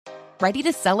Ready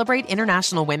to celebrate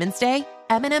International Women's Day?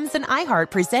 M&M's and iHeart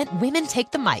present Women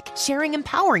Take the Mic, sharing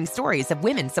empowering stories of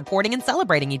women supporting and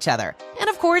celebrating each other. And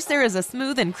of course, there is a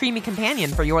smooth and creamy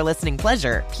companion for your listening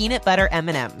pleasure, peanut butter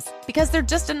M&M's. Because they're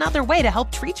just another way to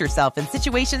help treat yourself in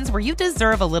situations where you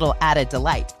deserve a little added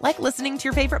delight, like listening to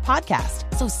your favorite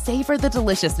podcast. So savor the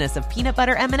deliciousness of peanut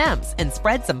butter M&M's and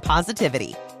spread some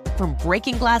positivity. From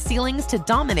breaking glass ceilings to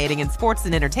dominating in sports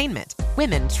and entertainment,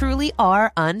 women truly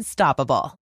are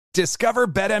unstoppable. Discover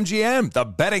BetMGM, the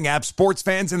betting app sports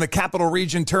fans in the capital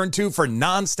region turn to for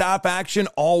nonstop action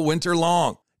all winter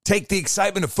long. Take the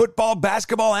excitement of football,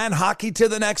 basketball, and hockey to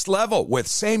the next level with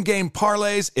same-game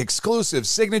parlays, exclusive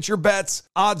signature bets,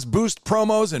 odds boost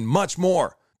promos, and much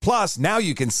more. Plus, now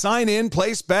you can sign in,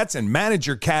 place bets, and manage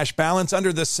your cash balance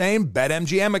under the same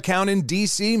BetMGM account in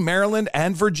D.C., Maryland,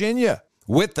 and Virginia.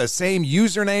 With the same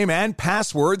username and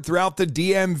password throughout the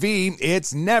DMV,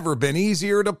 it's never been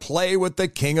easier to play with the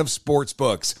king of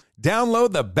sportsbooks.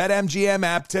 Download the BetMGM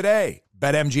app today.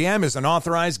 BetMGM is an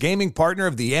authorized gaming partner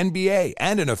of the NBA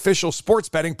and an official sports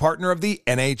betting partner of the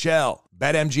NHL.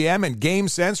 BetMGM and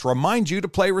GameSense remind you to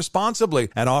play responsibly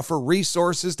and offer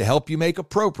resources to help you make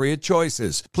appropriate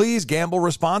choices. Please gamble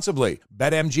responsibly.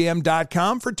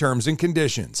 BetMGM.com for terms and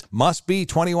conditions. Must be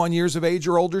 21 years of age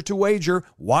or older to wager.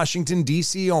 Washington,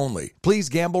 D.C. only. Please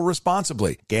gamble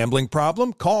responsibly. Gambling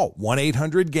problem? Call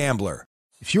 1-800-GAMBLER.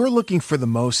 If you're looking for the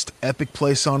most epic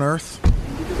place on Earth,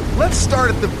 let's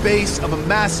start at the base of a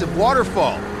massive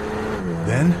waterfall.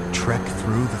 Then trek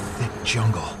through the thick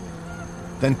jungle.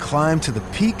 Then climb to the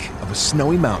peak of a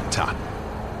snowy mountaintop.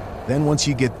 Then once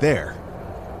you get there,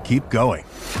 keep going.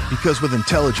 Because with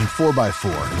intelligent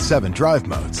 4x4 and 7 drive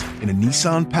modes in a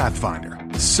Nissan Pathfinder,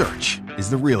 search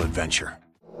is the real adventure.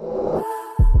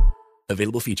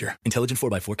 Available feature. Intelligent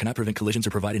 4x4 cannot prevent collisions or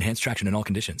provide enhanced traction in all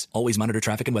conditions. Always monitor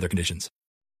traffic and weather conditions.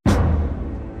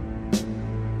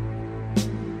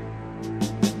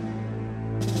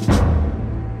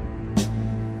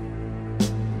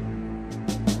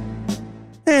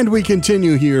 And we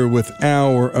continue here with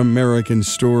Our American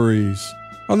Stories.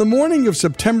 On the morning of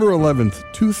September 11th,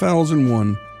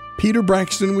 2001, Peter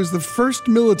Braxton was the first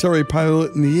military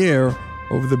pilot in the air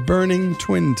over the burning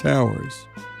Twin Towers.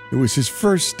 It was his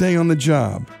first day on the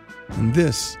job, and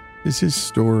this is his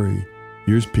story.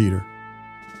 Here's Peter.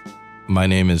 My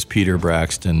name is Peter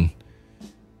Braxton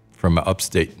from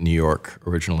upstate New York,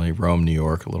 originally Rome, New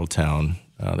York, a little town.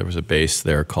 There was a base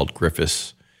there called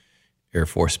Griffiss Air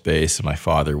Force Base, and my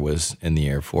father was in the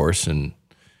Air Force, and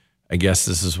I guess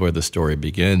this is where the story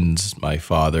begins. My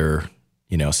father,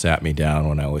 sat me down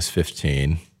when I was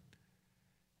 15,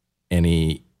 and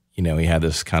he had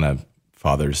this kind of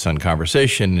father-son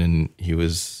conversation, and he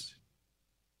was,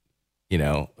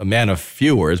 a man of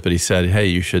few words, but he said, hey,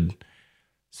 you should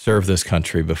serve this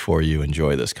country before you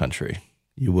enjoy this country.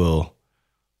 You will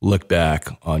look back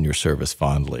on your service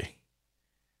fondly.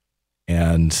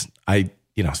 And I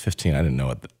was 15. I didn't know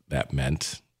what that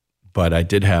meant. But I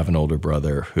did have an older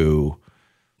brother who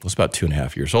was about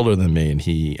 2.5 years older than me, and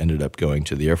he ended up going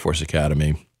to the Air Force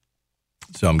Academy.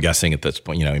 So I'm guessing at this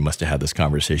point, he must have had this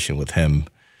conversation with him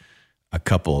a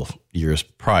couple years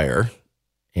prior.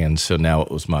 And so now it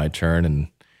was my turn. And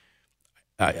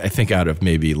I think out of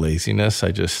maybe laziness,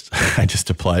 I just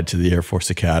applied to the Air Force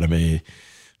Academy,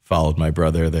 followed my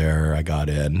brother there. I got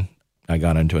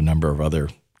into a number of other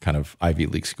kind of Ivy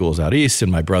League schools out east.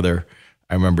 And my brother,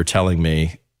 I remember telling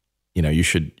me, you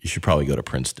should probably go to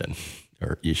Princeton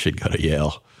or you should go to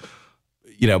Yale,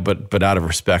 but out of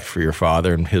respect for your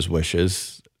father and his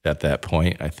wishes at that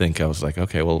point, I think I was like,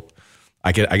 okay, well,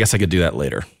 I guess I could do that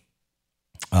later.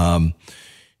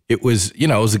 It was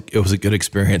a good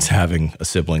experience having a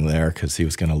sibling there because he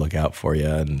was going to look out for you.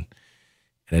 And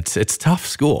it's tough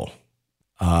school.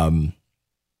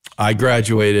 I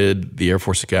graduated the Air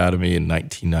Force Academy in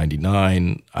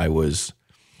 1999. I was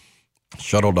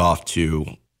shuttled off to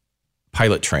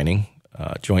pilot training,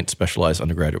 joint specialized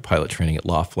undergraduate pilot training at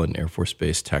Laughlin Air Force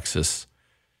Base, Texas.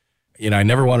 I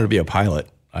never wanted to be a pilot.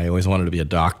 I always wanted to be a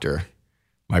doctor.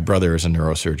 My brother is a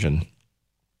neurosurgeon.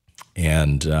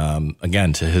 And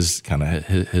again, to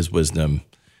his wisdom,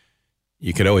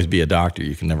 you could always be a doctor.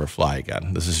 You can never fly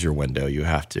again. This is your window. You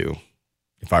have to.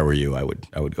 If I were you, I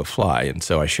would go fly. And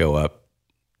so I show up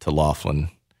to Laughlin,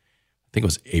 I think it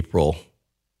was April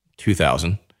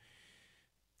 2000.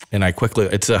 And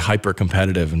it's a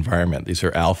hyper-competitive environment. These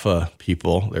are alpha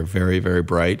people. They're very, very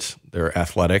bright. They're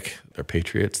athletic. They're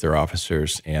patriots. They're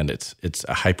officers. And it's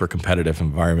a hyper-competitive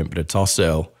environment, but it's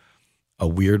also a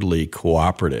weirdly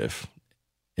cooperative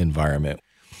environment.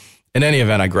 In any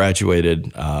event, I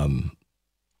graduated,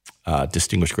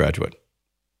 distinguished graduate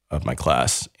of my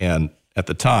class. And at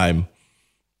the time,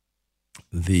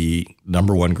 the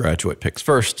number 1 graduate picks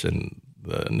first, and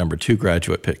the number 2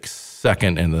 graduate picks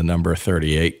second, and the number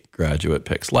 38 graduate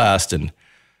picks last. And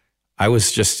I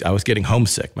was getting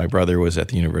homesick. My brother was at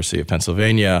the University of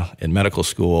Pennsylvania in medical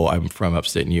school. I'm from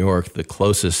upstate New York. The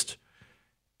closest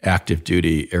active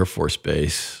duty Air Force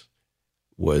base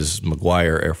was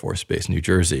McGuire Air Force Base, New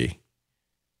Jersey.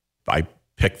 I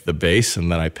picked the base,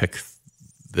 and then I picked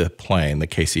the plane, the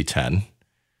KC-10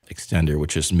 extender,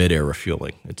 which is mid-air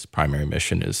refueling. Its primary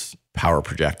mission is power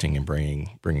projecting and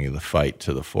bringing the fight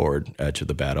to the forward edge of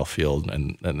the battlefield.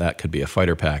 And that could be a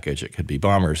fighter package. It could be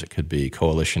bombers. It could be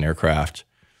coalition aircraft.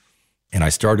 And I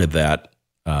started that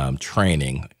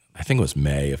training, I think it was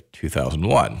May of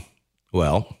 2001.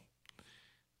 Well,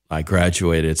 I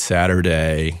graduated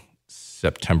Saturday,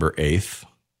 September 8th,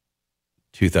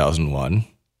 2001.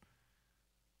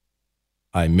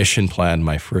 I mission planned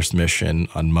my first mission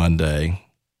on Monday,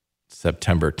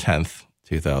 September 10th,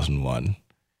 2001.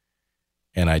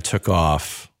 And I took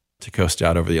off to coast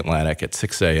out over the Atlantic at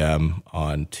 6 a.m.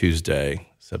 on Tuesday,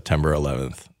 September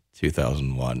 11th,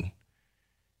 2001,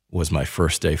 was my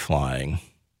first day flying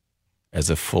as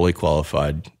a fully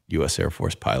qualified U.S. Air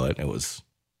Force pilot. It was,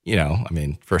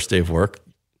 first day of work,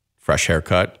 fresh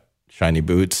haircut, shiny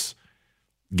boots,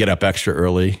 get up extra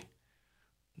early,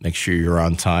 make sure you're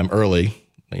on time early,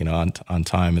 on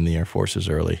time in the Air Force is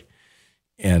early.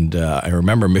 And I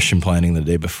remember mission planning the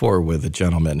day before with a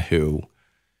gentleman who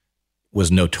was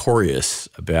notorious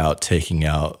about taking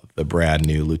out the brand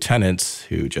new lieutenants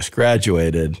who just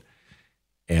graduated.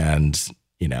 And,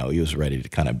 he was ready to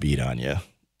kind of beat on you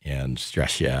and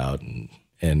stress you out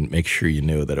and make sure you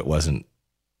knew that it wasn't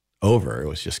over. It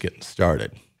was just getting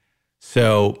started.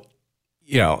 So,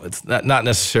 it's not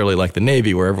necessarily like the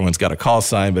Navy where everyone's got a call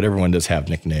sign, but everyone does have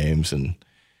nicknames. And,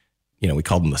 we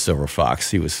called him the Silver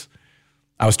Fox.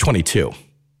 I was 22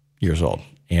 years old,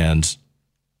 and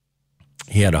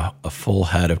he had a full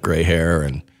head of gray hair.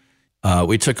 And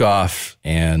we took off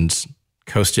and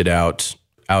coasted out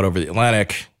over the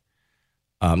Atlantic,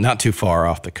 not too far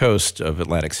off the coast of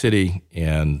Atlantic City.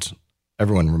 And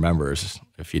everyone remembers,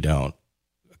 if you don't,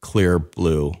 a clear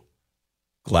blue,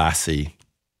 glassy,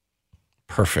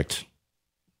 perfect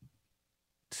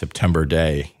September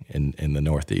day in the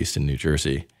Northeast in New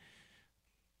Jersey.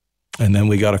 And then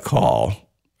we got a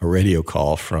radio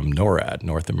call from NORAD,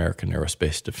 North American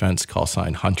Aerospace Defense, call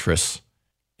sign Huntress.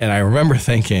 And I remember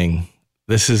thinking,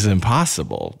 this is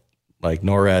impossible. Like,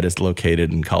 NORAD is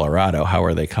located in Colorado. How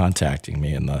are they contacting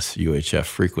me in this UHF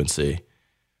frequency?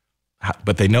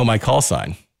 But they know my call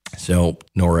sign. So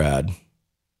NORAD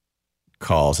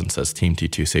calls and says, Team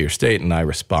T2, say your state. And I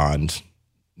respond,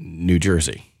 New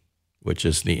Jersey, which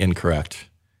is the incorrect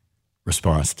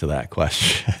response to that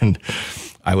question.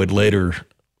 I would later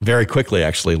very quickly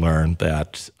actually learn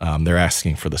that they're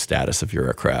asking for the status of your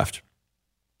aircraft.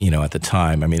 At the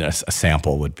time, a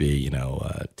sample would be,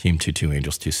 Team 22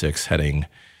 Angels 26 heading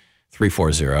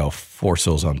 340, 4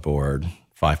 souls on board,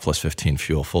 5+15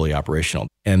 fuel, fully operational.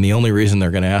 And the only reason they're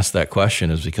going to ask that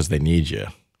question is because they need you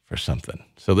for something.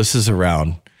 So this is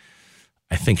around,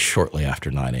 I think, shortly after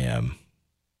 9 a.m.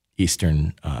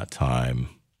 Eastern time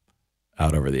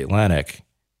out over the Atlantic.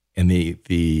 And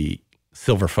the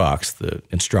Silver Fox, the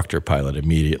instructor pilot,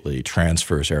 immediately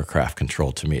transfers aircraft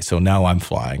control to me. So now I'm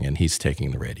flying and he's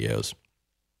taking the radios.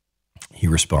 He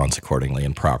responds accordingly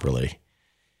and properly.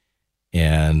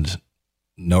 And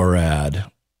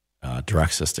NORAD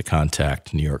directs us to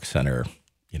contact New York Center,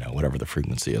 whatever the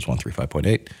frequency is,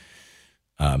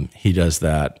 135.8. He does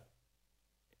that.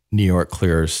 New York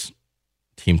clears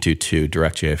Team 22,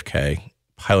 direct JFK,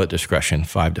 pilot discretion,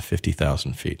 5 to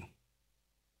 50,000 feet.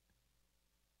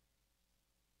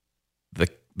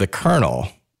 The colonel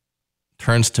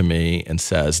turns to me and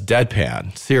says,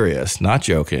 deadpan, serious, not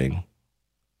joking,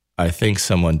 I think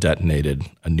someone detonated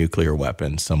a nuclear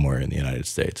weapon somewhere in the United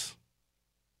States.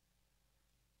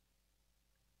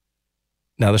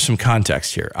 Now, there's some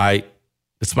context here.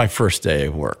 It's my first day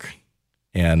of work,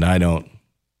 and I don't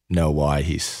know why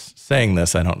he's saying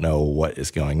this. I don't know what is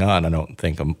going on. I don't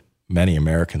think many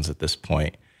Americans at this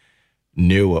point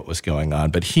knew what was going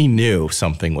on, but he knew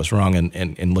something was wrong.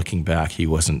 And looking back, he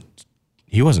wasn't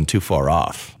too far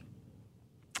off.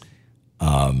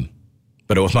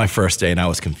 But it was my first day, and I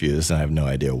was confused, and I have no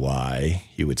idea why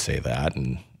he would say that.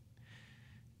 And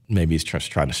maybe he's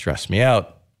just trying to stress me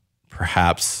out.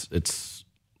 Perhaps it's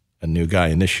a new guy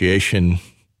initiation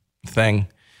thing.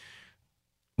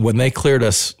 When they cleared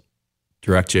us,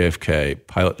 direct JFK,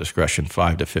 pilot discretion,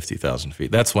 5 to 50,000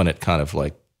 feet, that's when it kind of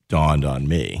like dawned on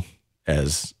me,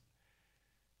 as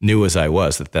new as I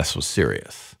was, that this was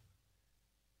serious.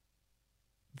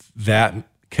 that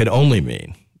could only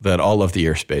mean that all of the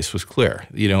airspace was clear.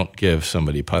 You don't give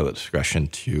somebody pilot discretion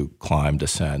to climb,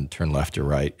 descend, turn left or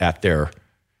right at their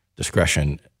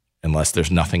discretion unless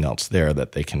there's nothing else there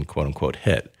that they can, quote unquote,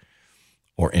 hit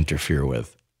or interfere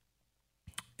with.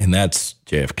 And that's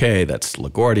JFK, that's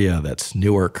LaGuardia, that's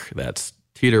Newark, that's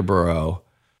Teterboro,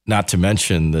 not to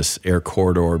mention this air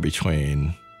corridor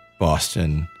between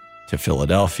Boston to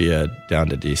Philadelphia, down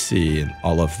to DC, and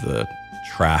all of the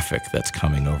traffic that's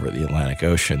coming over the Atlantic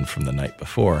Ocean from the night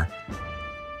before.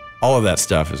 All of that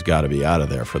stuff has got to be out of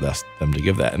there for them to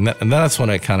give that. And that's when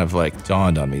it kind of like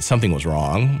dawned on me, something was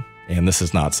wrong, and this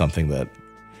is not something that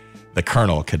the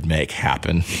colonel could make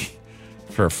happen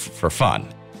for fun.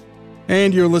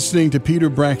 And you're listening to Peter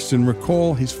Braxton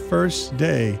recall his first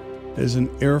day as an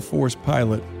Air Force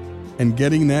pilot and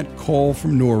getting that call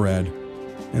from NORAD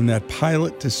and that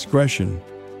pilot discretion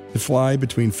to fly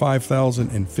between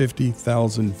 5,000 and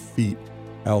 50,000 feet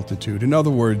altitude. In other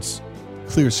words,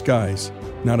 clear skies,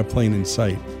 not a plane in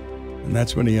sight. And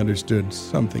that's when he understood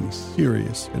something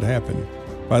serious had happened.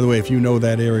 By the way, if you know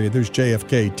that area, there's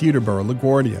JFK, Teterboro,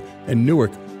 LaGuardia, and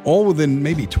Newark, all within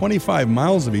maybe 25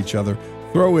 miles of each other.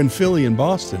 Throw in Philly and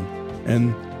Boston.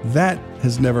 And that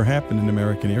has never happened in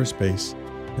American airspace.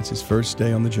 It's his first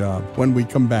day on the job. When we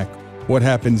come back, what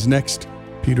happens next?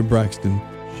 Peter Braxton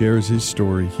shares his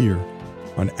story here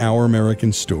on Our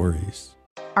American Stories.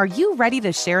 Are you ready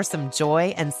to share some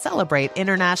joy and celebrate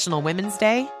International Women's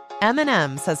Day?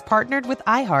 M&M's has partnered with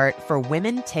iHeart for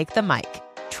Women Take the Mic,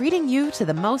 treating you to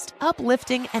the most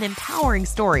uplifting and empowering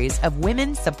stories of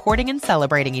women supporting and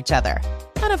celebrating each other.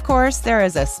 And of course, there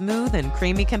is a smooth and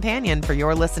creamy companion for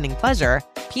your listening pleasure,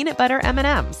 peanut butter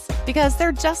M&Ms, because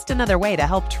they're just another way to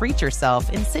help treat yourself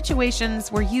in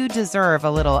situations where you deserve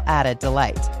a little added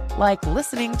delight, like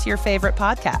listening to your favorite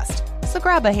podcast. So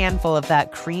grab a handful of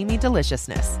that creamy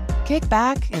deliciousness. Kick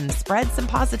back and spread some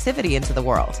positivity into the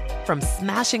world. From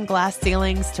smashing glass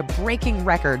ceilings to breaking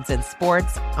records in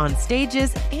sports, on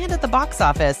stages, and at the box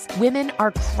office, women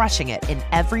are crushing it in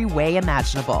every way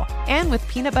imaginable. And with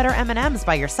peanut butter M&Ms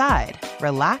by your side,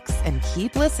 relax and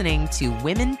keep listening to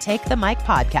Women Take the Mic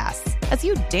podcasts as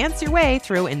you dance your way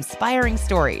through inspiring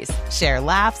stories, share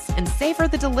laughs, and savor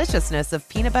the deliciousness of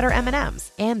peanut butter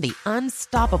M&Ms and the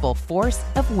unstoppable force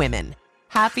of women.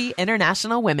 Happy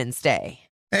International Women's Day.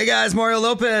 Hey guys, Mario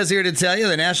Lopez here to tell you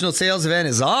the national sales event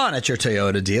is on at your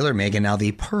Toyota dealer, making now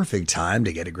the perfect time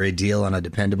to get a great deal on a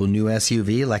dependable new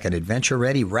SUV like an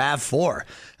adventure-ready RAV4.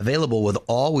 Available with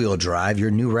all-wheel drive,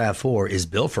 your new RAV4 is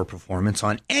built for performance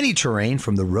on any terrain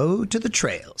from the road to the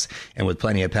trails. And with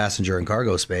plenty of passenger and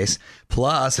cargo space,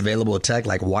 plus available tech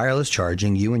like wireless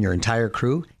charging, you and your entire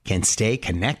crew can stay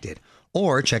connected.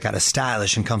 Or check out a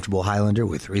stylish and comfortable Highlander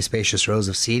with 3 spacious rows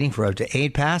of seating for up to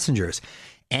 8 passengers.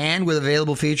 And with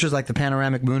available features like the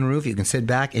panoramic moonroof, you can sit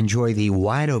back, enjoy the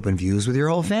wide-open views with your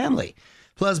whole family.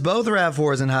 Plus, both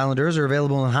RAV4s and Highlanders are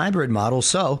available in hybrid models,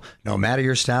 so no matter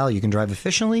your style, you can drive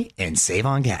efficiently and save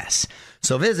on gas.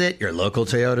 So visit your local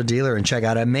Toyota dealer and check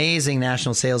out amazing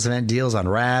national sales event deals on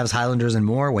RAVs, Highlanders, and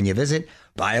more when you visit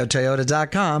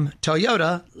biotoyota.com.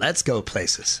 Toyota, let's go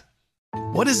places.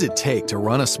 What does it take to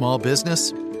run a small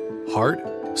business?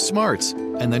 Heart, smarts,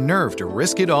 and the nerve to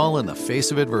risk it all in the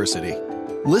face of adversity.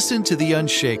 Listen to The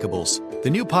Unshakables, the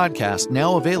new podcast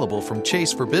now available from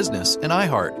Chase for Business and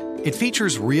iHeart. It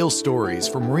features real stories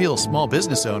from real small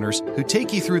business owners who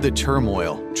take you through the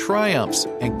turmoil, triumphs,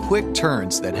 and quick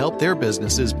turns that help their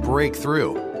businesses break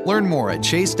through. Learn more at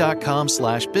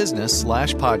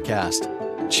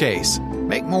chase.com/business/podcast. Chase,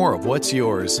 make more of what's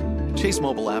yours. Chase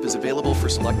mobile app is available for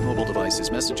select mobile devices.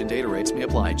 Message and data rates may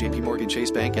apply. J.P. Morgan Chase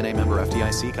Bank, N.A. member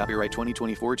FDIC. Copyright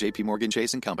 2024. J.P. Morgan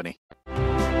Chase & Company.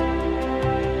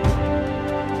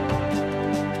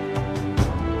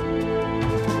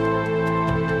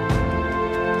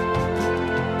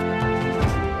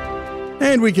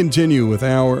 And we continue with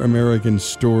Our American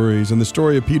Stories and the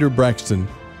story of Peter Braxton,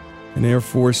 an Air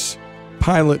Force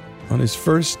pilot on his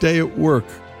first day at work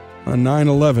on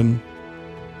 9/11,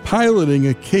 piloting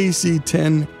a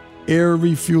KC-10 air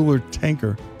refueler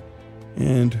tanker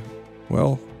and,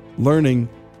 well, learning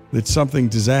that something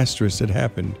disastrous had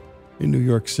happened in New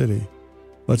York City.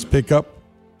 Let's pick up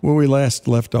where we last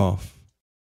left off.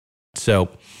 So,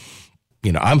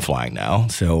 I'm flying now,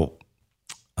 so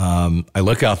I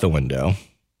look out the window.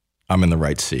 I'm in the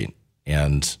right seat,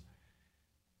 and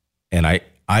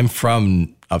I'm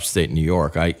from upstate New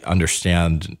York. I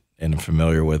understand and am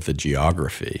familiar with the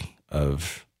geography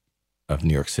of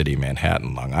New York City,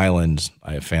 Manhattan, Long Island.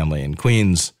 I have family in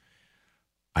Queens.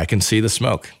 I can see the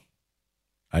smoke.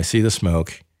 I see the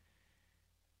smoke,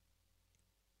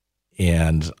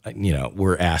 And,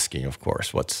 we're asking, of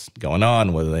course, what's going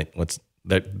on,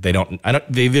 they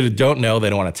either don't know, they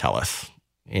don't want to tell us.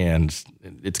 And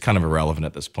it's kind of irrelevant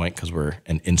at this point because we're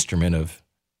an instrument of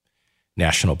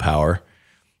national power.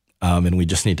 And we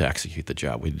just need to execute the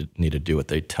job. We need to do what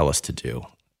they tell us to do.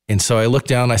 And so I look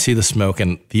down, I see the smoke,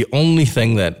 and the only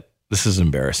thing this is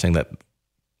embarrassing,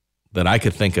 that I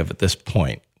could think of at this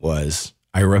point was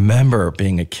I remember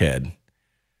being a kid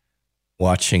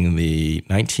watching the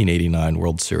 1989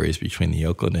 World Series between the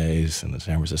Oakland A's and the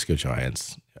San Francisco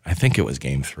Giants. I think it was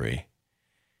Game 3,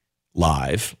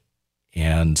 live,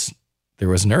 and there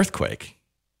was an earthquake,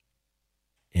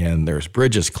 and there's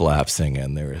bridges collapsing,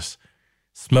 and there's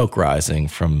smoke rising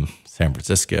from San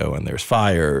Francisco, and there's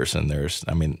fires, and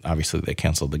obviously they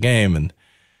canceled the game, and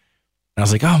I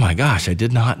was like, oh my gosh, I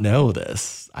did not know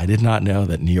this. I did not know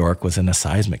that New York was in a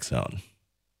seismic zone.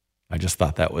 I just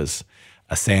thought that was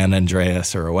a San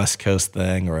Andreas or a West Coast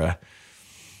thing,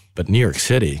 but New York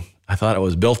City, I thought it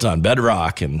was built on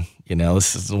bedrock, and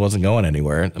this wasn't going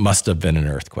anywhere. It must have been an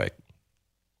earthquake.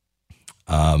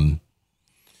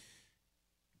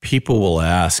 People will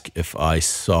ask if I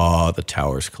saw the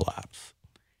towers collapse,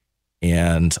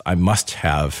 and I must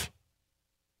have,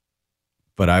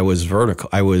 but I was vertical.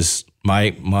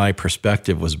 My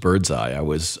perspective was bird's eye. I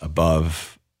was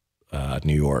above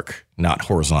New York, not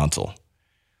horizontal.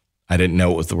 I didn't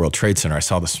know it was the World Trade Center. I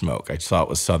saw the smoke. I saw it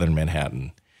was southern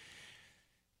Manhattan.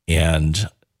 And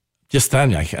just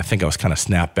then, I think I was kind of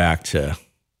snapped back to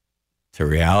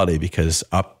reality, because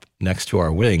up next to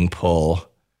our wing pull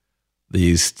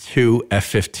these 2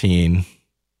 F-15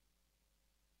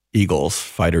 Eagles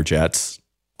fighter jets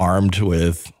armed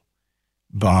with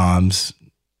bombs,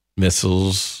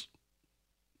 missiles,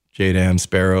 JDAM,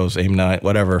 Sparrows, AIM-9,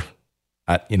 whatever.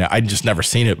 I'd just never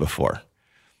seen it before.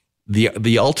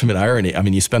 The ultimate irony,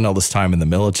 you spend all this time in the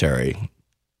military,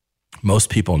 most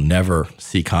people never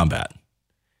see combat.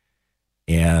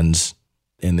 And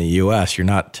in the U.S., you're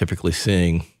not typically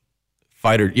seeing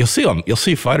you'll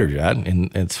see fighter jet, and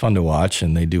it's fun to watch,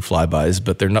 and they do flybys,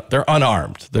 but they're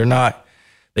unarmed. They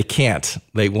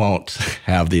won't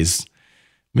have these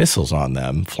missiles on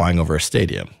them flying over a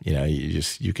stadium.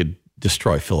 You could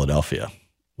destroy Philadelphia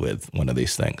with one of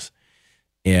these things.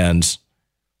 And,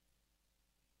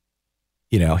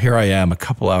 here I am a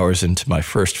couple hours into my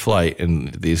first flight,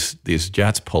 and these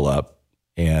jets pull up,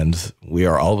 and we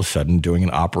are all of a sudden doing an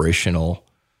operational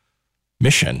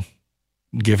mission,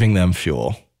 giving them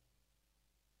fuel.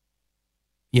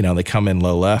 They come in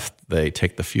low left, they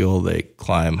take the fuel, they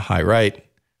climb high right,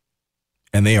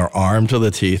 and they are armed to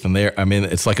the teeth. And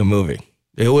it's like a movie.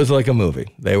 It was like a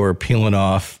movie. They were peeling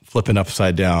off, flipping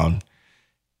upside down,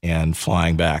 and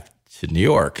flying back to New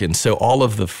York. And so all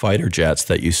of the fighter jets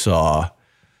that you saw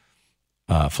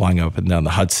flying up and down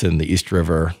the Hudson, the East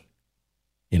River,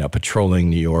 patrolling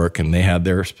New York, and they had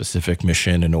their specific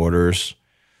mission and orders.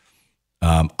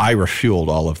 I refueled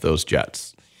all of those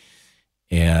jets.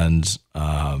 And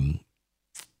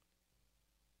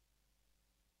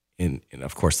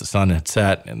of course, the sun had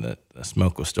set, and the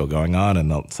smoke was still going on,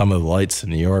 and some of the lights in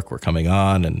New York were coming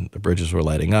on, and the bridges were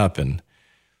lighting up, and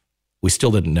we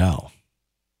still didn't know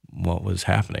what was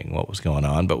happening, what was going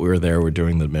on, but we were there, we're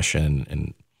doing the mission,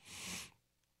 and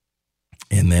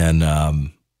then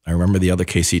I remember the other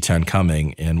KC-10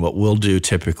 coming, and what we'll do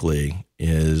typically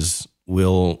is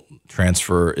we'll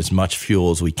transfer as much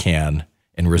fuel as we can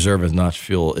and reserve as much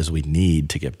fuel as we need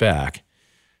to get back.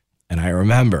 And I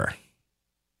remember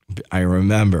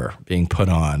being put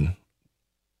on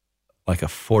like a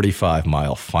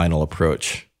 45-mile final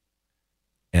approach,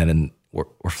 and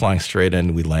we're flying straight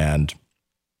in, we land,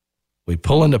 we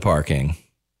pull into parking,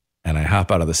 and I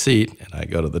hop out of the seat, and I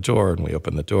go to the door, and we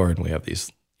open the door, and we have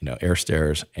these air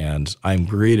stairs, and I'm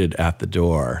greeted at the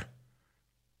door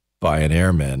by an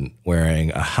airman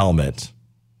wearing a helmet,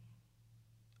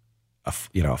 a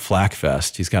flak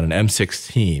vest. He's got an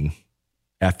M16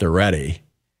 at the ready,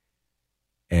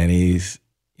 and he's,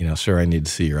 sir, I need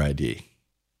to see your ID.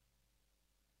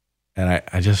 And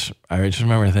I just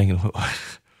remember thinking,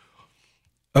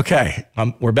 okay,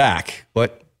 we're back.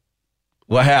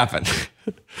 What happened?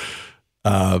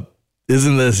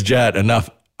 Isn't this jet enough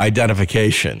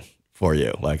identification for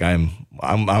you? Like I'm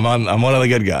one of the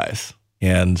good guys.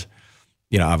 And,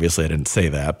 obviously I didn't say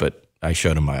that, but I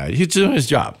showed him my ID. He's doing his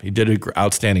job. He did an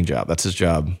outstanding job. That's his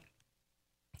job.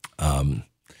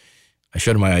 I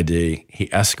showed him my ID. He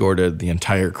escorted the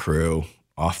entire crew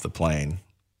off the plane,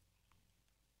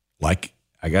 like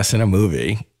I guess in a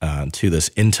movie, to this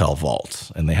Intel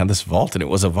vault. And they had this vault, and it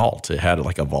was a vault. It had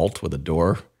like a vault with a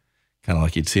door, kind of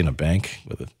like you'd see in a bank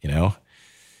with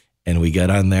and we get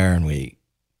on there, and we,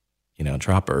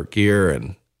 drop our gear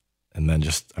and then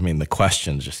just, the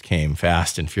questions just came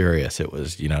fast and furious. It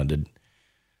was, did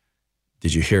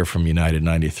you hear from United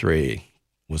 93?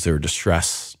 Was there a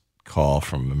distress call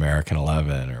from American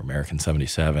 11 or American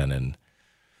 77? And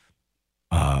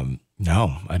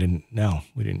no, I didn't. No,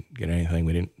 we didn't get anything.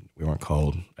 We weren't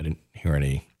called. I didn't hear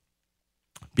any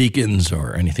beacons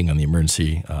or anything on the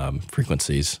emergency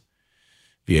frequencies,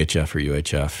 VHF or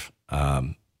UHF.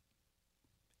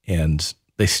 And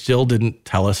they still didn't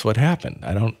tell us what happened.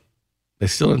 They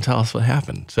still didn't tell us what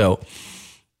happened. So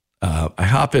I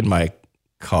hop in my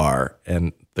car,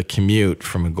 and the commute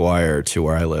from McGuire to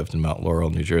where I lived in Mount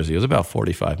Laurel, New Jersey, was about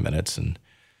 45 minutes. And,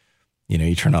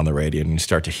 you turn on the radio and you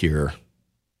start to hear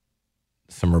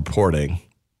some reporting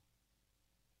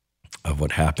of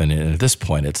what happened. And at this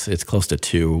point, it's close to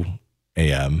 2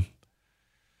 a.m.,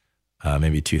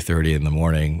 maybe 2:30 in the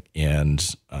morning.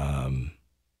 And I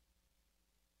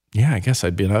guess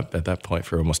I'd been up at that point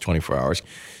for almost 24 hours.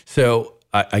 So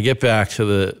I get back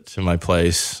to my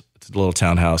place. It's a little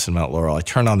townhouse in Mount Laurel. I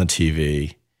turn on the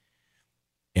TV,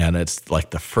 and it's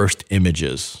like the first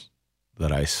images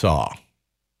that I saw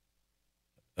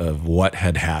of what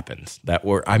had happened that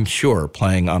were, I'm sure,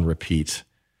 playing on repeat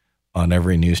on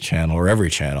every news channel or every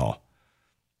channel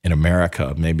in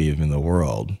America, maybe even the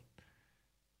world.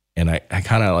 And I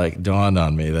kind of dawned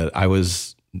on me that I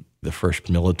was the first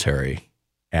military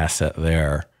asset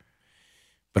there,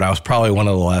 but I was probably one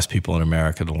of the last people in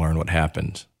America to learn what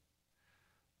happened.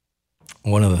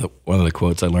 One of the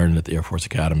quotes I learned at the Air Force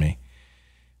Academy,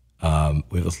 we have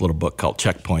this little book called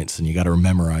Checkpoints, and you got to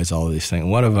memorize all of these things.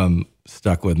 One of them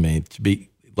stuck with me to be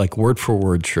word for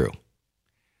word true.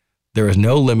 There is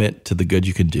no limit to the good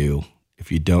you can do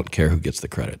if you don't care who gets the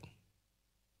credit.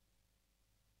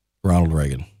 Ronald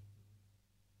Reagan.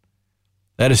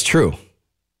 That is true.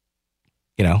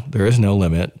 There is no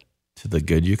limit to the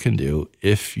good you can do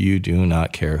if you do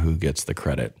not care who gets the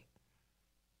credit.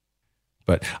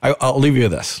 But I'll leave you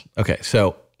with this. Okay,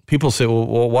 so people say,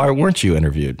 well, why weren't you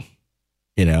interviewed,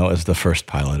 as the first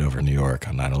pilot over New York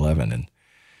on 9/11? And,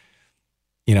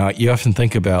 you often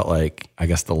think about, I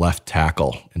guess, the left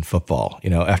tackle in football.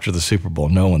 After the Super Bowl,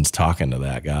 no one's talking to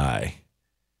that guy.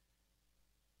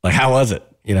 How was it?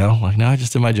 No, I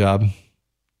just did my job.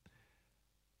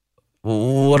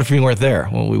 Well, what if we weren't there?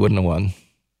 Well, we wouldn't have won.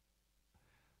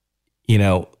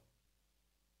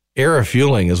 Air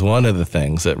refueling is one of the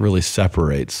things that really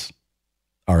separates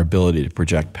our ability to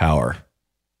project power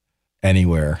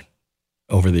anywhere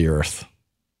over the earth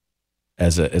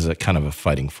as a kind of a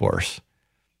fighting force.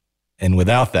 And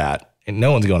without that,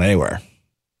 no one's going anywhere.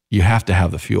 You have to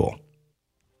have the fuel.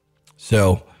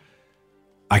 So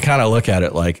I kind of look at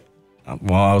it I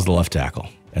was the left tackle,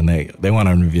 and they want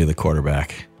to review the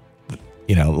quarterback.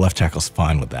 Left tackle's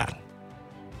fine with that.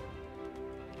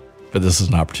 But this is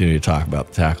an opportunity to talk about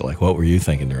the tackle. What were you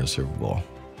thinking during the Super Bowl?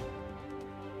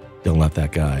 Don't let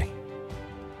that guy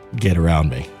get around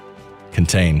me.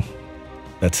 Contain.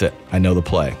 That's it. I know the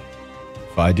play.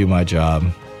 If I do my job,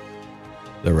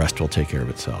 the rest will take care of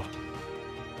itself.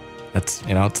 That's,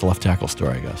 it's a left tackle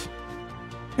story, I guess.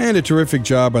 And a terrific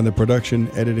job on the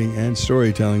production, editing, and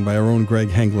storytelling by our own Greg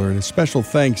Hengler. And a special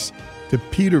thanks to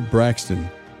Peter Braxton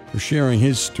for sharing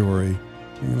his story.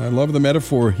 And I love the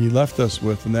metaphor he left us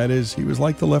with, and that is he was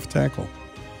like the left tackle.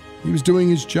 He was doing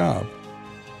his job,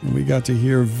 and we got to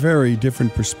hear a very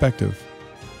different perspective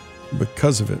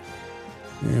because of it,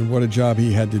 and what a job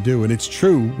he had to do. And it's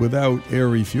true, without air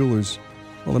refuelers,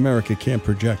 America can't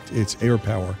project its air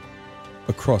power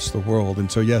across the world.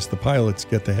 And so, yes, the pilots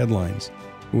get the headlines.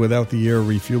 Without the air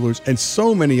refuelers and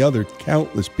so many other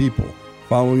countless people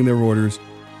following their orders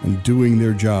and doing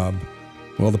their job,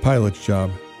 the pilot's job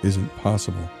isn't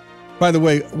possible. By the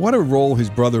way, what a role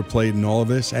his brother played in all of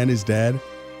this, and his dad.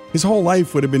 His whole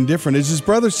life would have been different. As his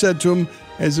brother said to him,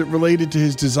 as it related to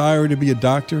his desire to be a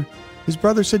doctor, his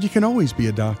brother said, you can always be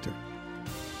a doctor,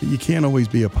 but you can't always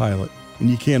be a pilot,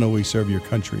 and you can't always serve your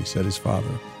country, said his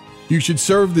father. You should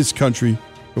serve this country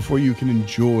before you can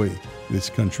enjoy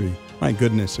this country. My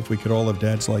goodness, if we could all have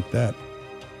dads like that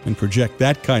and project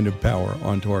that kind of power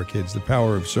onto our kids, the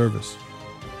power of service.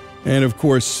 And of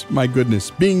course, my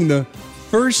goodness, being the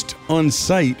first on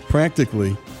site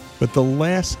practically, but the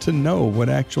last to know what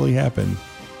actually happened.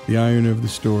 The irony of the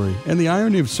story, and the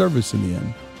irony of service in the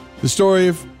end. The story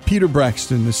of Peter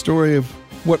Braxton, the story of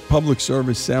what public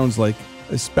service sounds like,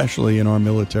 especially in our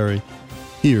military,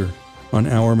 here on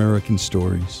Our American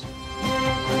Stories.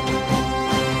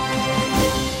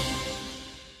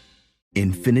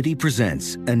 Infiniti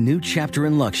presents a new chapter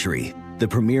in luxury, the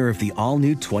premiere of the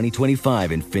all-new 2025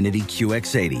 Infiniti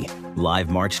QX80, live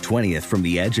March 20th from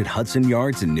the Edge at Hudson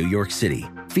Yards in New York City,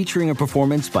 featuring a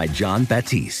performance by John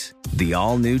Batiste. The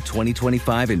all-new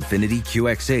 2025 Infiniti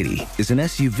QX80 is an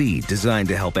SUV designed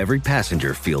to help every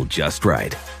passenger feel just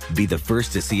right. Be the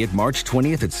first to see it March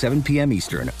 20th at 7 p.m.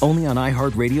 Eastern, only on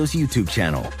iHeartRadio's YouTube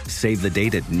channel. Save the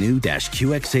date at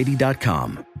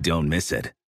new-QX80.com. Don't miss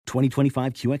it.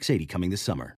 2025 QX80 coming this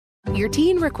summer. Your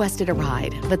teen requested a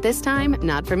ride, but this time,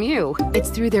 not from you.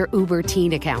 It's through their Uber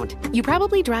Teen account. You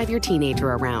probably drive your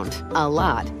teenager around. A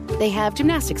lot. They have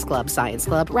gymnastics club, science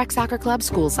club, rec soccer club,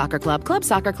 school soccer club,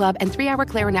 and 3-hour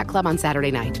clarinet club on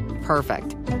Saturday night.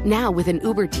 Perfect. Now, with an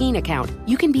Uber Teen account,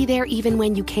 you can be there even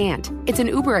when you can't. It's an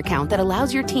Uber account that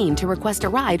allows your teen to request a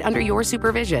ride under your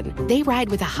supervision. They ride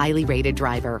with a highly rated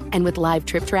driver, and with live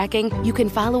trip tracking, you can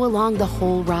follow along the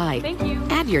whole ride. Thank you.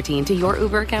 Add your teen to your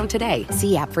Uber account today.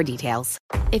 See app for details.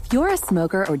 If you're a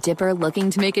smoker or dipper looking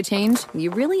to make a change,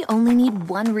 you really only need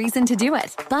one reason to do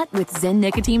it. But with Zyn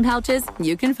nicotine pouches,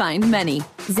 you can find many.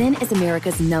 Zyn is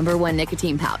America's #1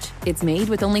 nicotine pouch. It's made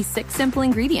with only 6 simple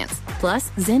ingredients.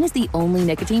 Plus, Zyn is the only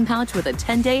nicotine pouch with a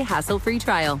 10-day hassle-free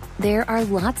trial. There are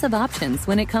lots of options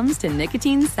when it comes to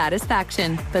nicotine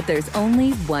satisfaction, but there's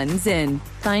only one Zyn.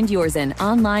 Find your Zyn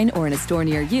online or in a store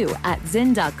near you at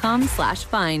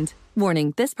zyn.com/find.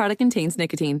 Warning, this product contains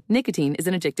nicotine. Nicotine is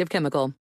an addictive chemical.